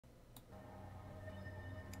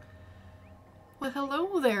Well,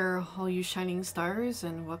 hello there, all you shining stars,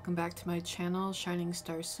 and welcome back to my channel, Shining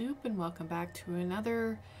Star Soup, and welcome back to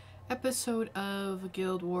another episode of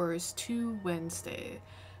Guild Wars 2 Wednesday.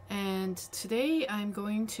 And today I'm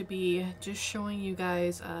going to be just showing you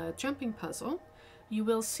guys a jumping puzzle. You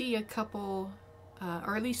will see a couple,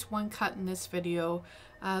 or at least one cut in this video.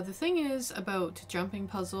 The thing is about jumping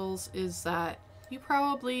puzzles is that you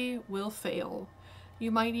probably will fail. You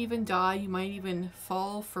might even die, you might even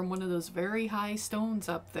fall from one of those very high stones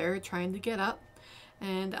up there trying to get up.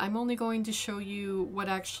 And I'm only going to show you what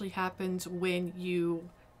actually happens when you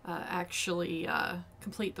actually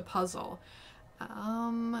complete the puzzle.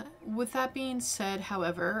 With that being said,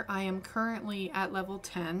 however, I am currently at level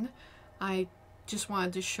 10. I just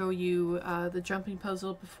wanted to show you the jumping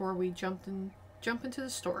puzzle before we jump into the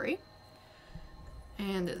story.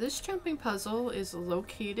 And this jumping puzzle is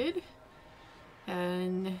located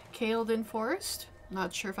in Caledon Forest.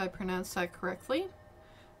 Not sure if I pronounced that correctly.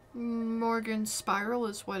 Morgan Spiral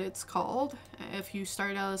is what it's called. If you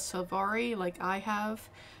start out as Silvari like I have,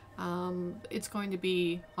 it's going to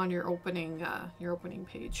be on your opening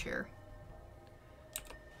page here.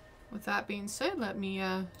 With that being said, let me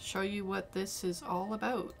show you what this is all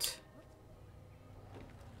about.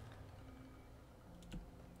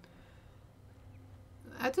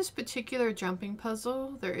 At this particular jumping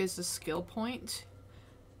puzzle, there is a skill point.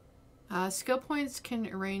 Skill points can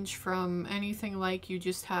range from anything like you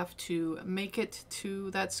just have to make it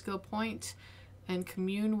to that skill point and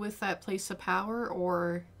commune with that place of power,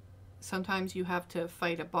 or sometimes you have to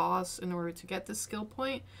fight a boss in order to get the skill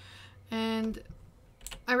point. And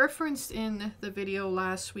I referenced in the video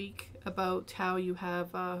last week about how you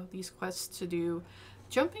have these quests to do.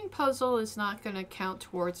 Jumping puzzle is not going to count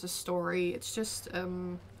towards the story. It's just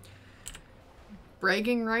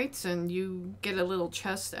bragging rights, and you get a little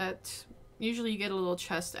chest at... Usually you get a little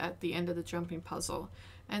chest at the end of the jumping puzzle.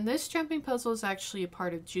 And this jumping puzzle is actually a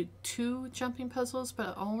part of two jumping puzzles,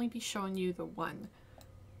 but I'll only be showing you the one.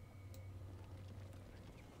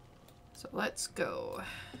 So let's go.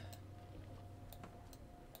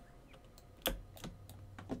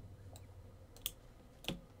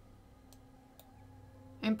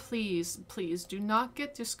 And please, please do not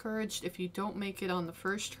get discouraged if you don't make it on the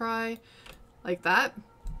first try, like that,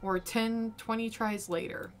 or 10, 20 tries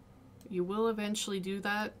later. You will eventually do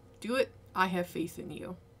that. Do it. I have faith in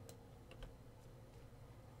you.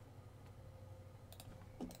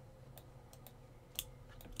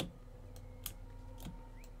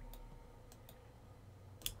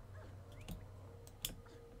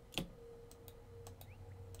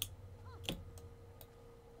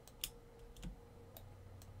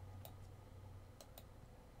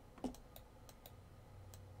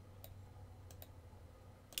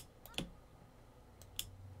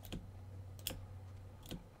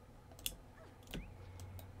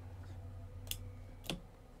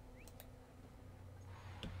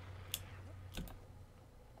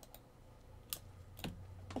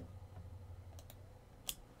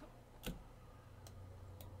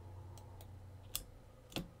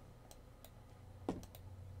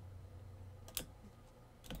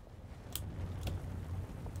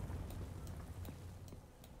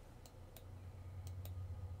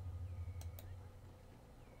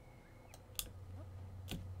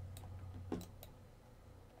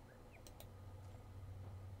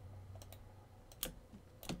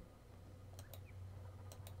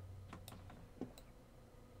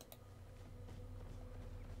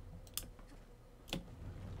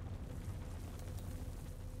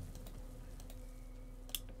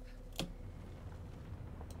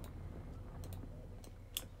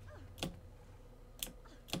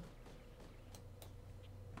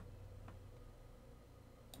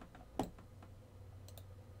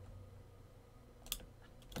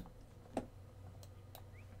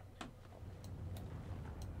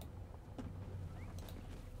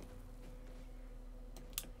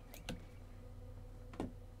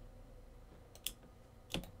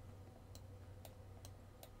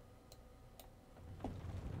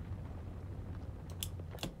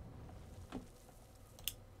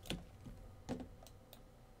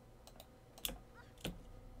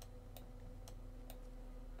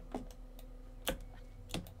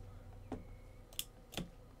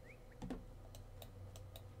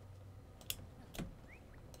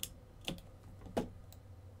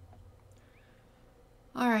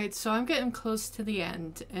 Alright, so I'm getting close to the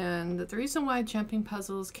end, and the reason why jumping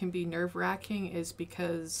puzzles can be nerve-wracking is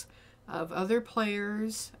because of other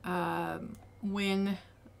players. When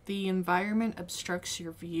the environment obstructs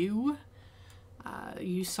your view,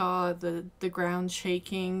 you saw the ground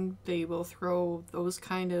shaking, they will throw those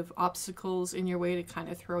kind of obstacles in your way to kind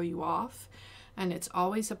of throw you off. and it's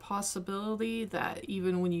always a possibility that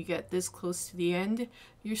even when you get this close to the end,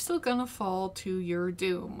 you're still gonna fall to your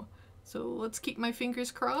doom. So let's keep my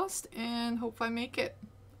fingers crossed and hope I make it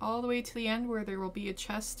all the way to the end where there will be a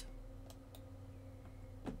chest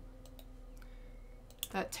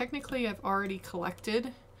that technically I've already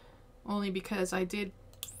collected, only because I did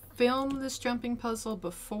film this jumping puzzle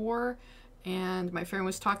before and my friend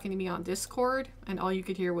was talking to me on Discord and all you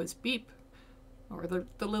could hear was beep, or the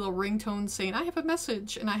little ringtone saying I have a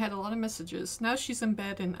message, and I had a lot of messages. Now she's in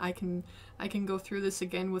bed and I can go through this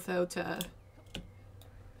again without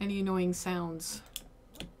any annoying sounds.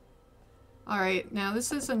 Alright, now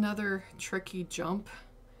this is another tricky jump.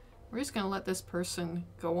 We're just gonna let this person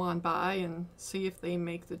go on by and see if they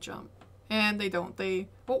make the jump. And they don't.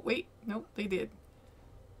 Oh wait, nope, they did.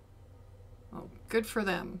 Oh, good for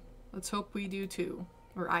them. Let's hope we do too.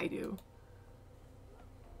 Or I do.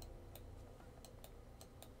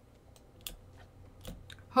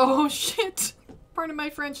 Oh shit! Pardon my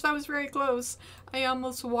French, that was very close. I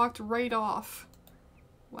almost walked right off.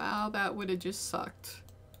 Wow, that would have just sucked.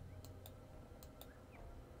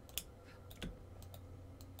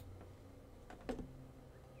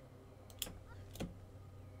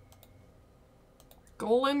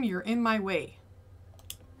 Golem, you're in my way.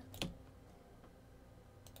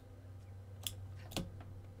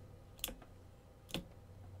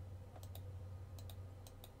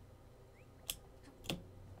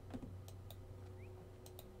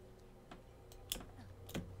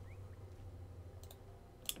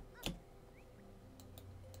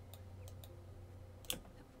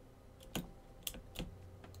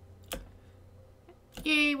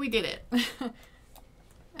 Yay, we did it.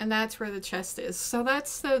 And that's where the chest is. So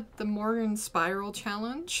that's the Morgan Spiral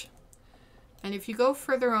challenge. And if you go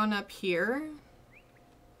further on up here,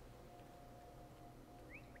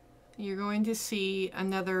 you're going to see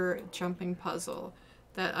another jumping puzzle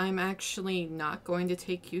that I'm actually not going to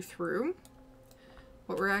take you through.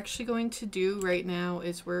 What we're actually going to do right now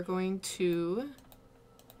is we're going to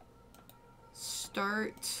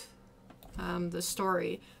start the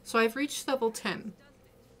story. So I've reached level 10.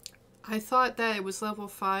 I thought that it was level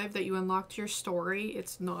 5 that you unlocked your story.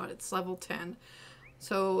 It's not, it's level 10.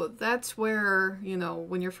 So that's where, you know,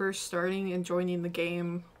 when you're first starting and joining the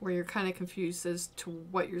game, where you're kind of confused as to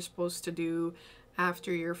what you're supposed to do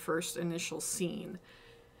after your first initial scene.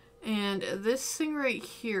 And this thing right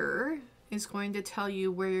here is going to tell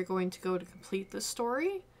you where you're going to go to complete the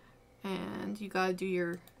story. And you gotta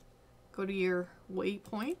do go to your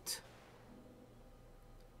waypoint.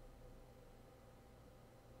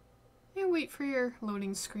 And wait for your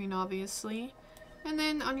loading screen, obviously. And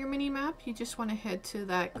then on your mini-map, you just want to head to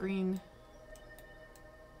that green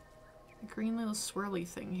little swirly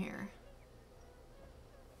thing here.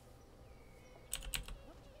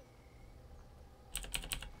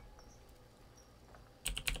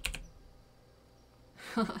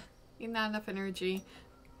 Not enough energy.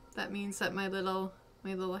 That means that my little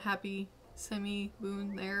happy semi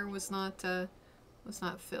boon there was not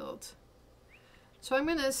filled. So I'm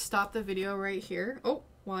gonna stop the video right here. Oh,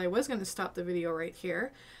 well, I was gonna stop the video right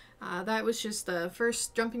here. That was just the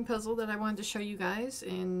first jumping puzzle that I wanted to show you guys,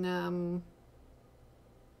 and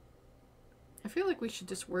I feel like we should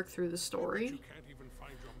just work through the story.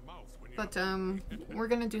 But we're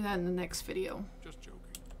gonna do that in the next video. Just joking.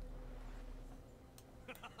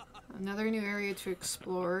 Another new area to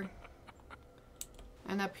explore.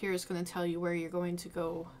 And up here is gonna tell you where you're going to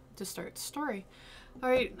go to start the story.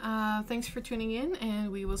 Alright, thanks for tuning in, and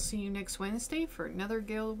we will see you next Wednesday for another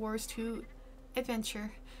Guild Wars 2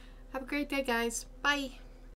 adventure. Have a great day, guys. Bye!